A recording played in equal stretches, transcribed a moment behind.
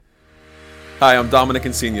Hi, I'm Dominic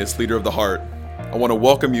Insenius, leader of The Heart. I want to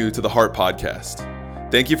welcome you to The Heart Podcast.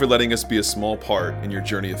 Thank you for letting us be a small part in your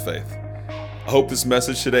journey of faith. I hope this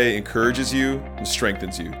message today encourages you and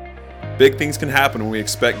strengthens you. Big things can happen when we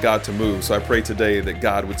expect God to move, so I pray today that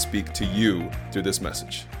God would speak to you through this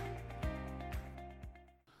message.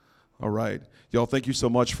 All right. Y'all, thank you so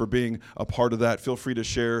much for being a part of that. Feel free to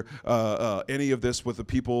share any of this with the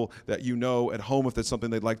people that you know at home if that's something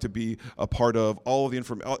they'd like to be a part of. All of the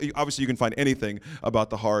information, obviously you can find anything about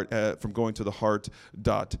The Heart from going to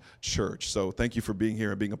theheart.church. So thank you for being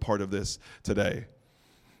here and being a part of this today.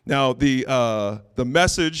 Now, the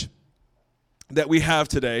message that we have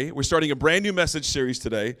today, we're starting a brand new message series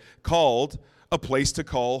today called A Place to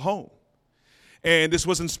Call Home. And this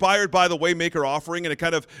was inspired by the Waymaker offering, and it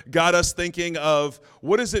kind of got us thinking of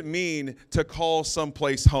what does it mean to call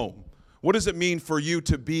someplace home? What does it mean for you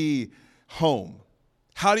to be home?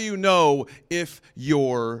 How do you know if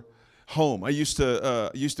you're home? I used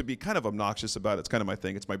to be kind of obnoxious about it. It's kind of my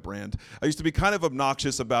thing. It's my brand. I used to be kind of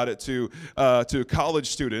obnoxious about it to college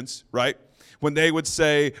students, right? When they would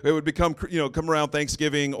say, it would come around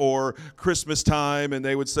Thanksgiving or Christmas time, and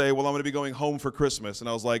they would say, well, I'm going to be going home for Christmas. And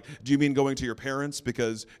I was like, do you mean going to your parents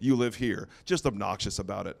because you live here? Just obnoxious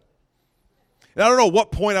about it. And I don't know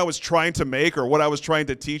what point I was trying to make or what I was trying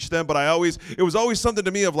to teach them, but it was always something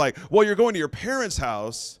to me of like, well, you're going to your parents'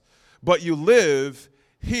 house, but you live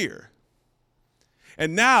here.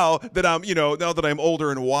 And now that I'm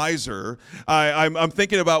older and wiser, I'm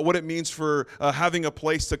thinking about what it means for having a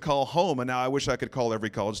place to call home. And now I wish I could call every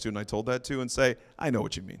college student I told that to and say, I know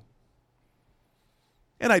what you mean.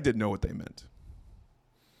 And I did know what they meant.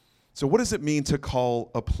 So what does it mean to call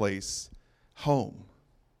a place home?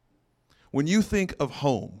 When you think of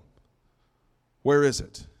home, where is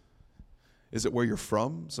it? Is it where you're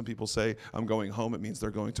from? Some people say, I'm going home. It means they're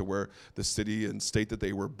going to where the city and state that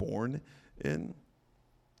they were born in.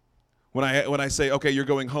 When I say, okay, you're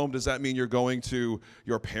going home, does that mean you're going to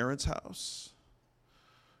your parents' house?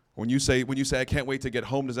 When you say I can't wait to get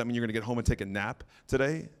home, does that mean you're going to get home and take a nap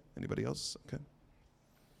today? Anybody else? Okay.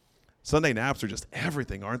 Sunday naps are just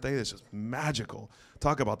everything, aren't they? It's just magical.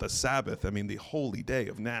 Talk about the Sabbath. I mean, the holy day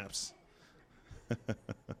of naps. All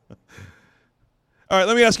right,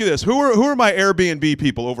 let me ask you this. Who are my Airbnb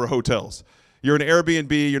people over hotels? You're an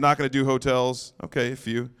Airbnb, you're not going to do hotels. Okay, a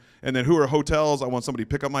few. And then who are hotels? I want somebody to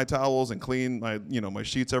pick up my towels and clean my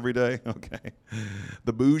sheets every day. Okay.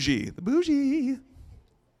 The bougie.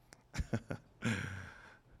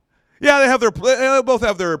 Yeah, they both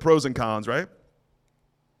have their pros and cons, right?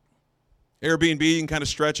 Airbnb, you can kind of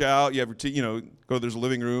stretch out. You have there's a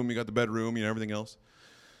living room, you got the bedroom, everything else.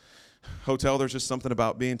 Hotel, there's just something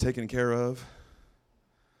about being taken care of.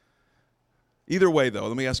 Either way, though,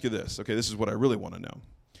 let me ask you this. Okay, this is what I really want to know.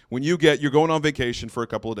 When you're going on vacation for a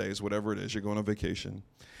couple of days, whatever it is, you're going on vacation,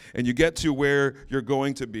 and you get to where you're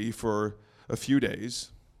going to be for a few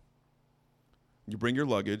days, you bring your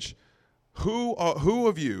luggage. Who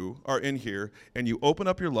of you are in here and you open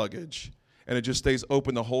up your luggage and it just stays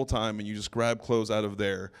open the whole time and you just grab clothes out of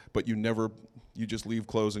there, but you just leave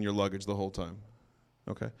clothes in your luggage the whole time?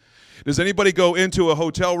 Okay. Does anybody go into a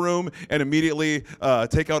hotel room and immediately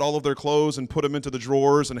take out all of their clothes and put them into the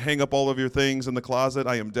drawers and hang up all of your things in the closet?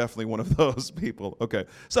 I am definitely one of those people. Okay.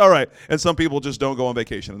 It's all right. And some people just don't go on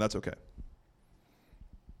vacation, and that's okay.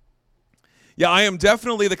 Yeah, I am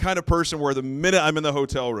definitely the kind of person where the minute I'm in the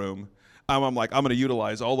hotel room, I'm like, I'm going to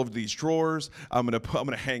utilize all of these drawers. I'm going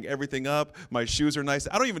to hang everything up. My shoes are nice.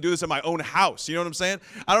 I don't even do this in my own house. You know what I'm saying?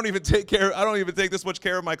 I don't even take this much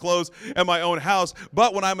care of my clothes in my own house.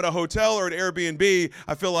 But when I'm in a hotel or an Airbnb,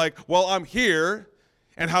 I feel like, well, I'm here,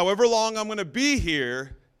 and however long I'm going to be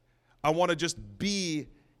here, I want to just be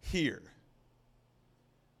here.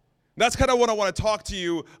 That's kind of what I want to talk to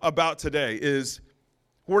you about today is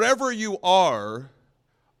wherever you are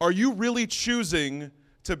you really choosing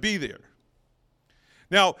to be there?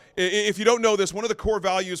 Now, if you don't know this, one of the core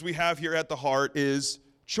values we have here at The Heart is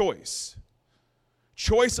choice.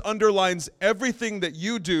 Choice underlines everything that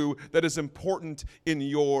you do that is important in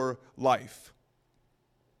your life.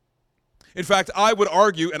 In fact, I would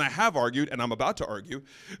argue, and I have argued, and I'm about to argue,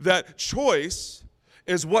 that choice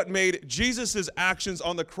is what made Jesus' actions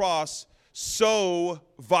on the cross so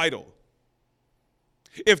vital.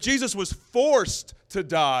 If Jesus was forced to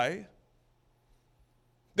die,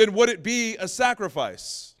 then would it be a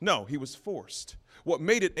sacrifice? No, he was forced. What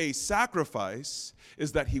made it a sacrifice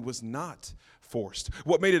is that he was not forced.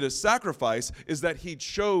 What made it a sacrifice is that he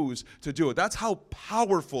chose to do it. That's how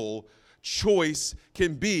powerful choice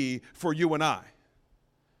can be for you and I.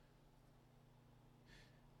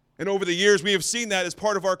 And over the years, we have seen that as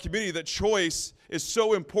part of our community, that choice is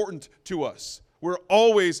so important to us. We're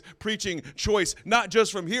always preaching choice, not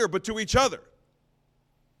just from here, but to each other.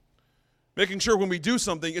 Making sure when we do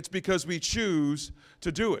something, it's because we choose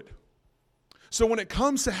to do it. So when it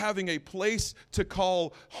comes to having a place to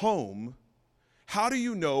call home, how do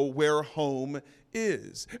you know where home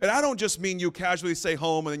is? And I don't just mean you casually say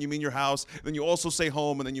home and then you mean your house, then you also say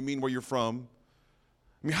home and then you mean where you're from.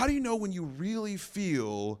 I mean, how do you know when you really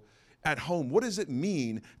feel at home? What does it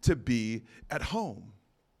mean to be at home?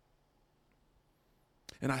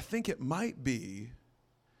 And I think it might be,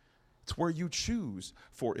 it's where you choose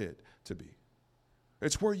for it to be.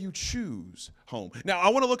 It's where you choose home. Now, I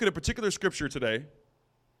want to look at a particular scripture today,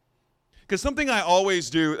 because something I always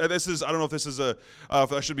do, and this is, I don't know if this is if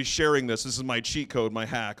I should be sharing this. This is my cheat code, my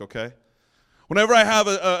hack, okay? Whenever I have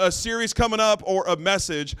a series coming up or a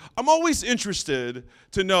message, I'm always interested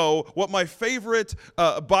to know what my favorite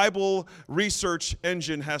Bible research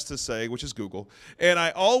engine has to say, which is Google. And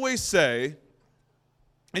I always say,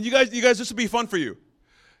 and you guys, this would be fun for you.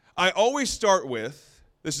 I always start with,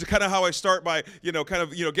 this is kind of how I start by,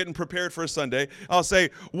 getting prepared for a Sunday. I'll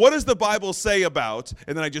say, what does the Bible say about?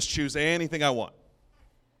 And then I just choose anything I want.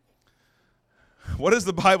 What does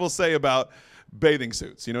the Bible say about bathing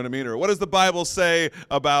suits? You know what I mean? Or what does the Bible say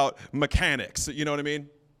about mechanics? You know what I mean?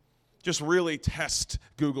 Just really test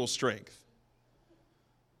Google's strength.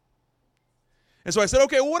 And so I said,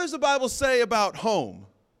 okay, well, what does the Bible say about home?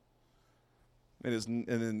 And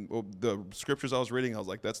then the scriptures I was reading, I was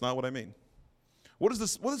like, that's not what I mean. What does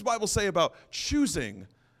the Bible say about choosing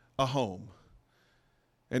a home?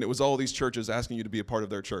 And it was all these churches asking you to be a part of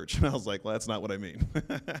their church. And I was like, well, that's not what I mean.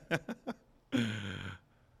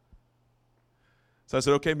 So I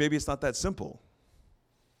said, okay, maybe it's not that simple,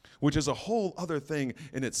 which is a whole other thing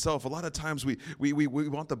in itself. A lot of times we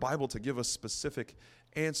want the Bible to give us specific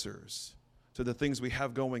answers to the things we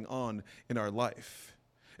have going on in our life.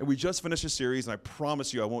 And we just finished a series, and I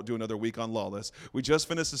promise you I won't do another week on Lawless. We just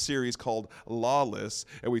finished a series called Lawless,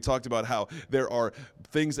 and we talked about how there are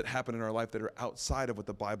things that happen in our life that are outside of what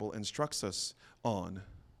the Bible instructs us on,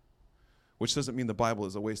 which doesn't mean the Bible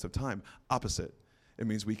is a waste of time. Opposite. It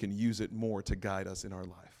means we can use it more to guide us in our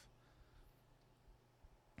life.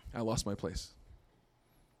 I lost my place.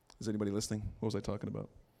 Is anybody listening? What was I talking about?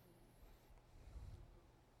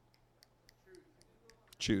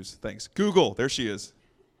 Choose. Thanks. Google. There she is.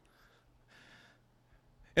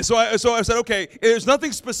 And so I said, okay, there's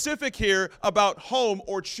nothing specific here about home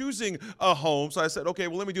or choosing a home. So I said, okay,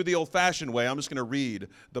 well, let me do the old-fashioned way. I'm just going to read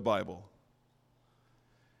the Bible.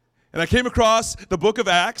 And I came across the book of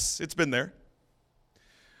Acts. It's been there.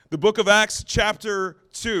 The book of Acts, chapter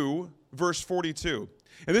 2, verse 42.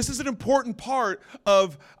 And this is an important part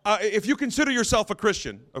of, if you consider yourself a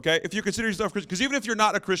Christian, okay? If you consider yourself a Christian, because even if you're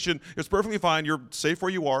not a Christian, it's perfectly fine. You're safe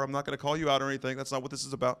where you are. I'm not going to call you out or anything. That's not what this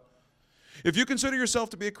is about. If you consider yourself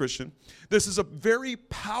to be a Christian, this is a very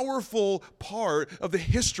powerful part of the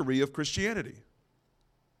history of Christianity,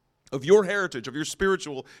 of your heritage, of your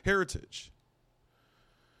spiritual heritage.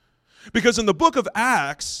 Because in the book of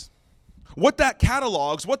Acts, what that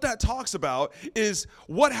catalogs, what that talks about is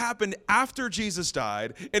what happened after Jesus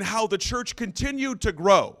died and how the church continued to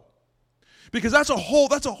grow. Because that's a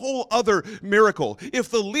whole other miracle. If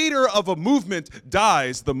the leader of a movement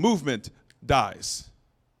dies, the movement dies.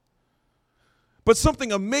 But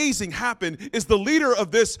something amazing happened is the leader of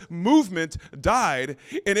this movement died,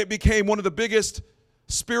 and it became one of the biggest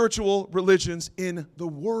spiritual religions in the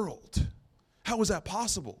world. How was that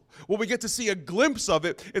possible? Well, we get to see a glimpse of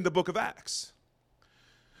it in the book of Acts.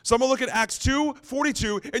 So I'm going to look at Acts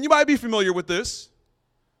 2:42, and you might be familiar with this,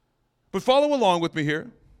 but follow along with me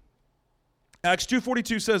here. Acts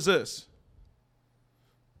 2:42 says this: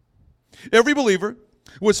 every believer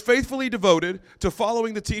was faithfully devoted to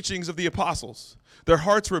following the teachings of the apostles. Their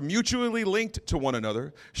hearts were mutually linked to one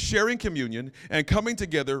another, sharing communion and coming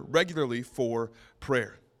together regularly for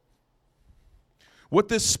prayer. What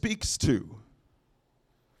this speaks to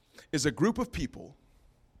is a group of people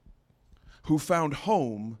who found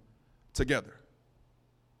home together.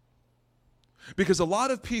 Because a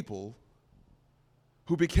lot of people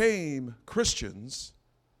who became Christians,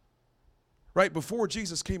 right before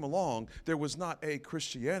Jesus came along, there was not a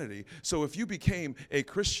Christianity. So if you became a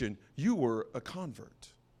Christian, you were a convert.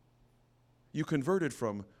 You converted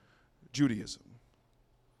from Judaism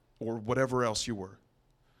or whatever else you were,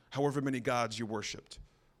 however many gods you worshiped,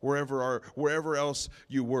 wherever else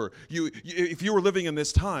you were. If you were living in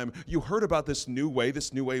this time, you heard about this new way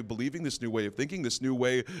of believing, this new way of thinking, this new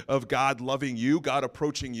way of God loving you, God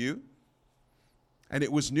approaching you. And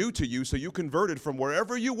it was new to you, so you converted from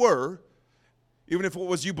wherever you were Even if it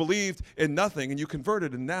was you believed in nothing and you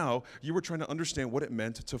converted and now you were trying to understand what it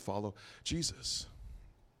meant to follow Jesus.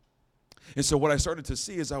 And so what I started to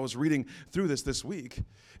see as I was reading through this week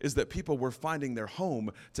is that people were finding their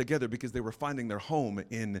home together because they were finding their home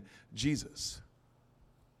in Jesus.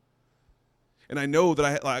 And I know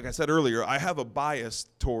that, like I said earlier, I have a bias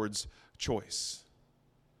towards choice.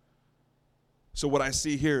 So what I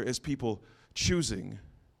see here is people choosing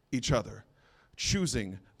each other,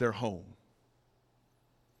 choosing their home.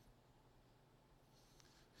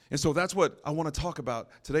 And so that's what I want to talk about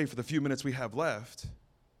today for the few minutes we have left,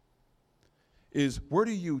 is where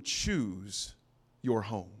do you choose your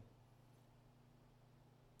home?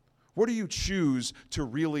 Where do you choose to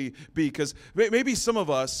really be? Because maybe some of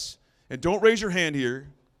us, and don't raise your hand here,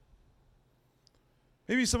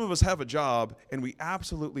 maybe some of us have a job and we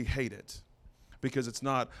absolutely hate it because it's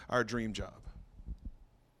not our dream job.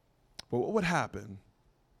 But what would happen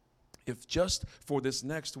if just for this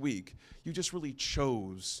next week, you just really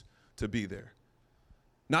chose to be there?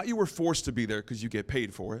 Not you were forced to be there because you get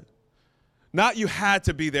paid for it. Not you had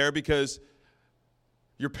to be there because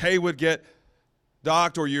your pay would get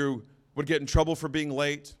docked or you would get in trouble for being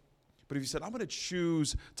late. But if you said, I'm going to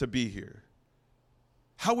choose to be here,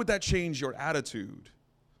 how would that change your attitude?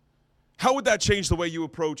 How would that change the way you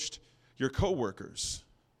approached your coworkers?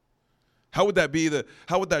 How would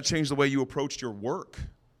that change the way you approached your work?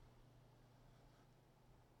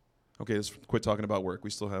 Okay, let's quit talking about work. We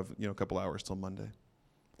still have, a couple hours till Monday.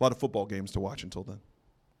 A lot of football games to watch until then.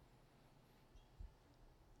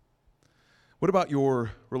 What about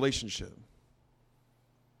your relationship?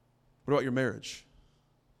 What about your marriage?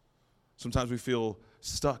 Sometimes we feel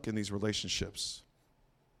stuck in these relationships.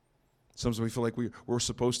 Sometimes we feel like we're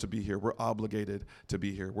supposed to be here. We're obligated to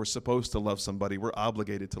be here. We're supposed to love somebody. We're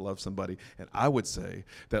obligated to love somebody. And I would say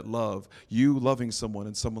that love, you loving someone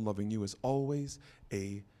and someone loving you, is always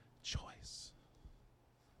a choice.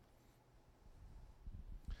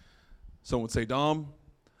 Someone would say, Dom,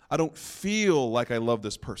 I don't feel like I love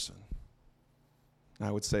this person. And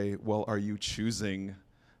I would say, well, are you choosing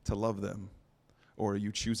to love them, or are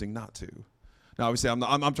you choosing not to? Now, obviously, I'm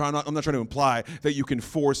not trying to imply that you can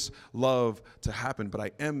force love to happen, but I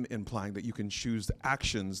am implying that you can choose the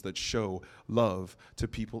actions that show love to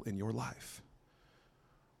people in your life.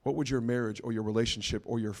 What would your marriage or your relationship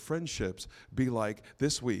or your friendships be like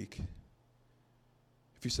this week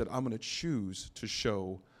if you said, I'm going to choose to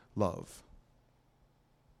show love?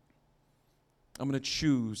 I'm going to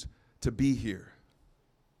choose to be here.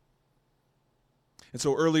 And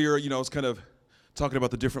so earlier, I was kind of talking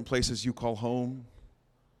about the different places you call home.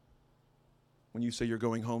 When you say you're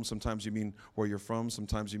going home, sometimes you mean where you're from,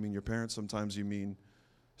 sometimes you mean your parents, sometimes you mean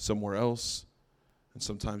somewhere else, and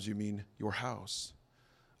sometimes you mean your house.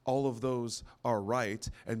 All of those are right,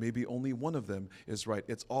 and maybe only one of them is right.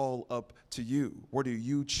 It's all up to you. Where do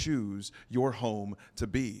you choose your home to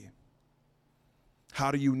be? How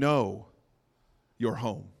do you know your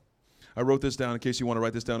home? I wrote this down in case you want to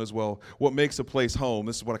write this down as well. What makes a place home,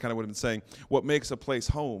 this is what I kind of would have been saying, what makes a place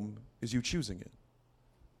home is you choosing it.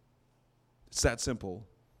 It's that simple.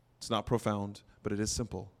 It's not profound, but it is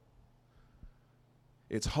simple.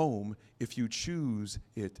 It's home if you choose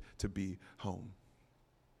it to be home.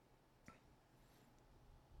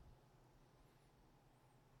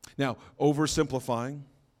 Now, oversimplifying,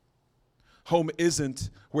 home isn't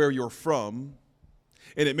where you're from,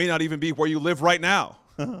 and it may not even be where you live right now.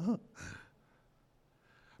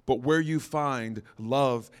 But where you find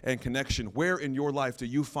love and connection. Where in your life do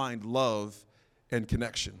you find love and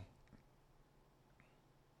connection?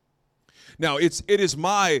 Now, it is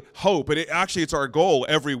my hope, and it's our goal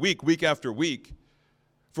every week, week after week,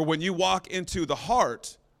 for when you walk into the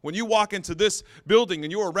heart, when you walk into this building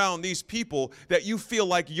and you're around these people, that you feel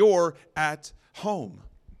like you're at home.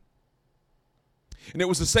 And it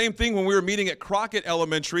was the same thing when we were meeting at Crockett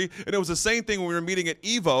Elementary, and it was the same thing when we were meeting at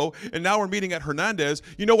Evo, and now we're meeting at Hernandez.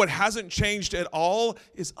 You know what hasn't changed at all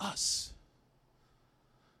is us.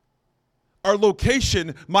 Our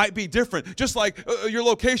location might be different, just like your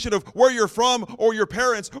location of where you're from or your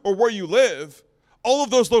parents or where you live. All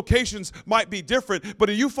of those locations might be different, but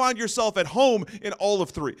do you find yourself at home in all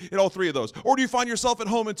three of those? Or do you find yourself at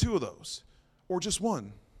home in two of those? Or just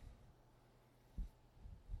one?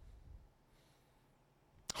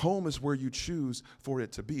 Home is where you choose for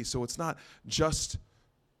it to be. So it's not just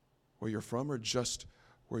where you're from or just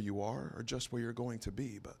where you are or just where you're going to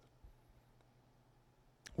be, but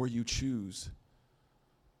where you choose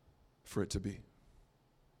for it to be.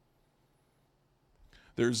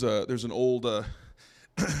 There's an old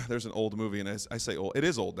movie, and I say old. It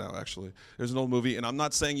is old now, actually. There's an old movie, and I'm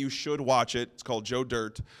not saying you should watch it. It's called Joe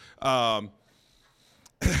Dirt.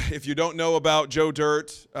 If you don't know about Joe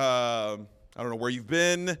Dirt, I don't know where you've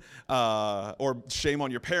been, or shame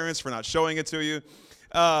on your parents for not showing it to you.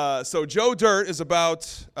 So Joe Dirt is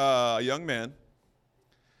about a young man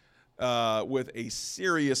with a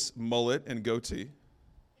serious mullet and goatee.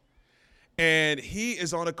 And he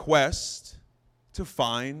is on a quest to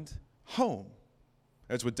find home.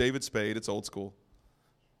 That's with David Spade. It's old school.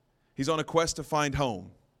 He's on a quest to find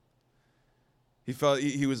home. He felt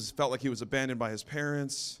like he was abandoned by his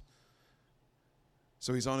parents.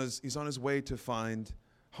 So he's on his way to find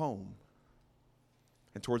home.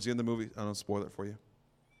 And towards the end of the movie, I don't spoil it for you.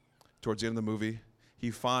 Towards the end of the movie, he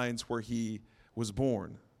finds where he was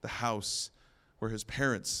born, the house where his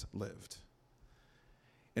parents lived.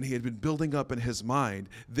 And he had been building up in his mind,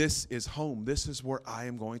 this is home. This is where I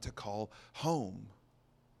am going to call home.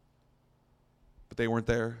 But they weren't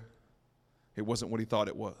there. It wasn't what he thought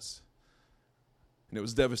it was. And it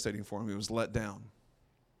was devastating for him. He was let down.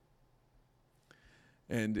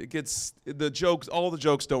 And all the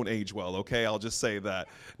jokes don't age well, okay? I'll just say that.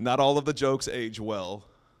 Not all of the jokes age well.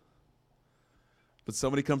 But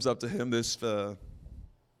somebody comes up to him, this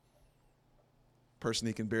person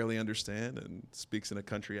he can barely understand, and speaks in a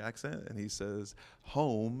country accent, and he says,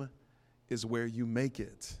 home is where you make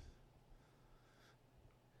it.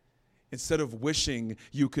 Instead of wishing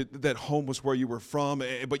that home was where you were from,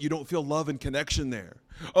 but you don't feel love and connection there.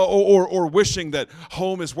 Or wishing that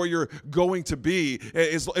home is where you're going to be.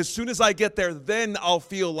 As soon as I get there, then I'll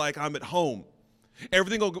feel like I'm at home.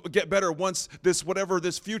 Everything will get better once whatever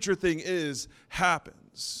this future thing is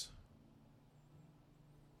happens.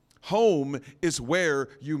 Home is where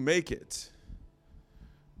you make it.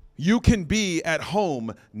 You can be at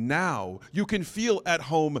home now. You can feel at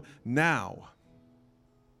home now.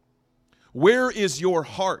 Where is your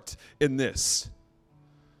heart in this?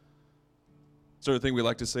 Sort of thing we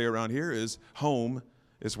like to say around here is home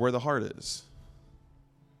is where the heart is.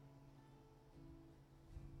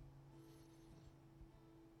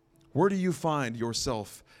 Where do you find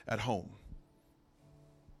yourself at home?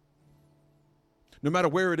 No matter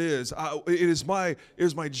where it is my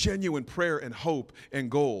genuine prayer and hope and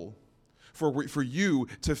goal for you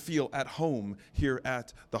to feel at home here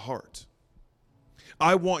at the Heart.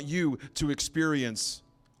 I want you to experience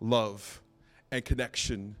love and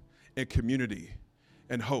connection and community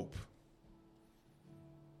and hope.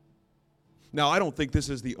 Now, I don't think this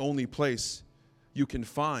is the only place you can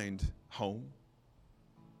find home.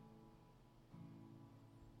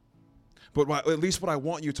 But at least what I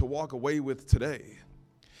want you to walk away with today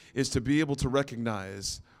is to be able to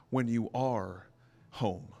recognize when you are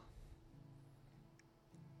home.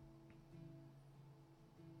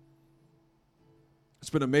 It's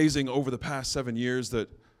been amazing over the past 7 years that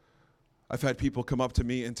I've had people come up to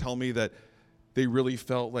me and tell me that they really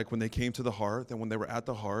felt like when they came to the Heart and when they were at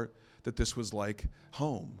the Heart that this was like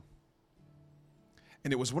home.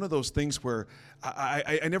 And it was one of those things where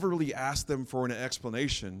I never really asked them for an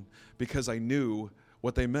explanation because I knew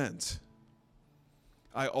what they meant.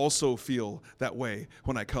 I also feel that way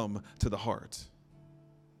when I come to the Heart.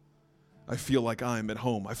 I feel like I'm at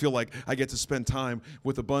home. I feel like I get to spend time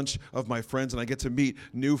with a bunch of my friends and I get to meet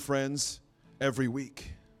new friends every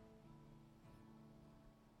week.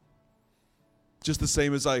 Just the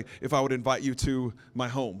same as if I would invite you to my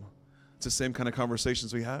home. It's the same kind of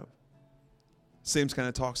conversations we have. Same kind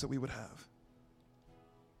of talks that we would have.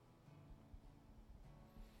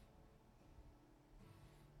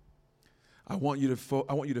 I want you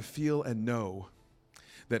to feel and know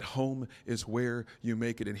that home is where you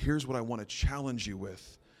make it. And here's what I want to challenge you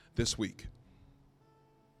with this week.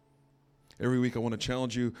 Every week I want to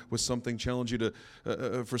challenge you with something, challenge you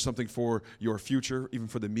to for something for your future, even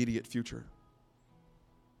for the immediate future.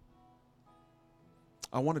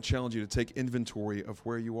 I want to challenge you to take inventory of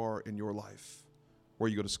where you are in your life, where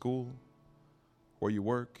you go to school, where you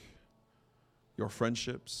work, your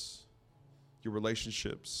friendships, your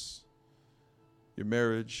relationships, your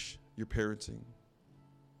marriage, your parenting.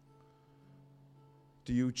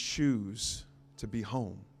 Do you choose to be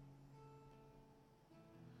home?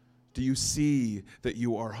 Do you see that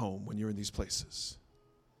you are home when you're in these places?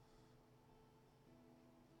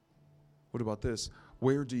 What about this?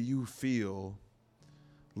 Where do you feel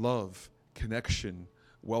love, connection,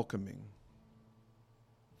 welcoming?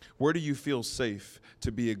 Where do you feel safe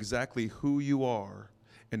to be exactly who you are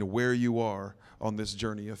and where you are on this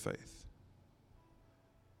journey of faith?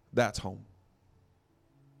 That's home.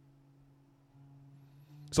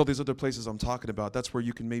 So these other places I'm talking about, that's where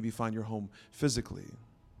you can maybe find your home physically.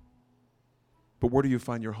 But where do you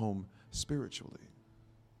find your home spiritually?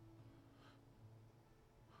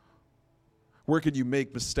 Where can you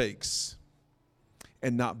make mistakes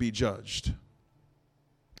and not be judged?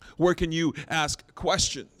 Where can you ask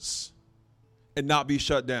questions and not be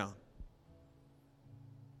shut down?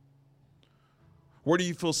 Where do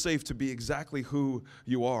you feel safe to be exactly who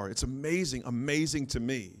you are? It's amazing, amazing to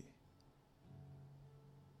me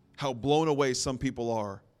how blown away some people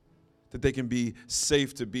are that they can be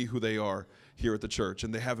safe to be who they are here at the church,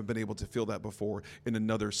 and they haven't been able to feel that before in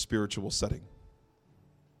another spiritual setting.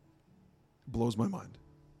 It blows my mind.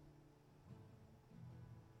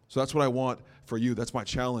 So that's what I want for you. That's my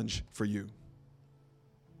challenge for you.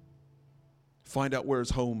 Find out where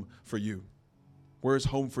is home for you. Where is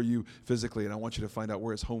home for you physically? And I want you to find out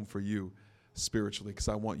where is home for you spiritually, because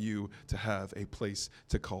I want you to have a place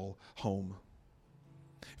to call home.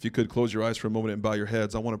 If you could close your eyes for a moment and bow your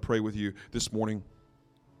heads, I want to pray with you this morning.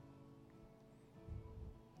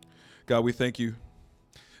 God, we thank you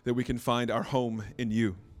that we can find our home in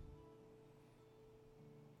you,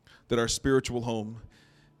 that our spiritual home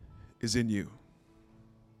is in you.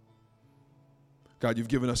 God, you've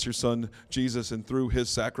given us your Son, Jesus, and through his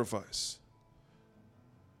sacrifice,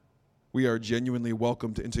 we are genuinely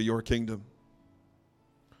welcomed into your kingdom,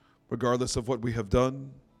 regardless of what we have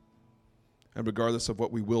done and regardless of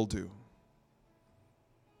what we will do.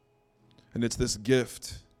 And it's this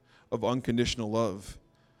gift of unconditional love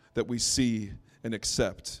that we see and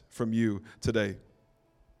accept from you today.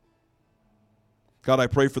 God, I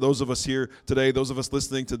pray for those of us here today, those of us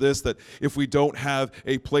listening to this, that if we don't have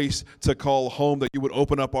a place to call home, that you would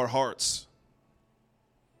open up our hearts.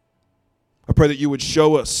 I pray that you would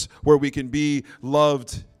show us where we can be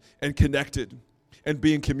loved and connected and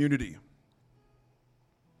be in community.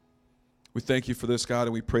 We thank you for this, God,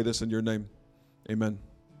 and we pray this in your name. Amen.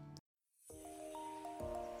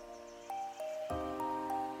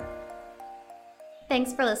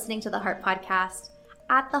 Thanks for listening to the Heart Podcast.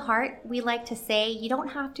 At the Heart, we like to say you don't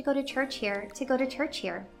have to go to church here to go to church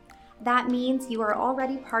here. That means you are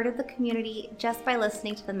already part of the community just by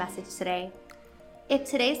listening to the message today. If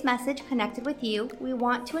today's message connected with you, we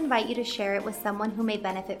want to invite you to share it with someone who may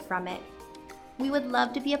benefit from it. We would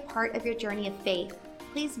love to be a part of your journey of faith.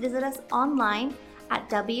 Please visit us online at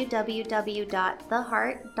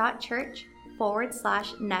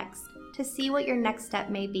www.theheart.church/next to see what your next step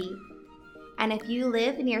may be. And if you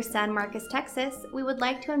live near San Marcos, Texas, we would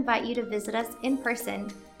like to invite you to visit us in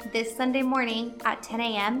person this Sunday morning at 10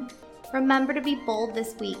 a.m. Remember to be bold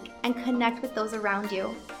this week and connect with those around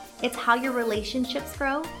you. It's how your relationships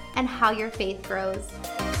grow and how your faith grows.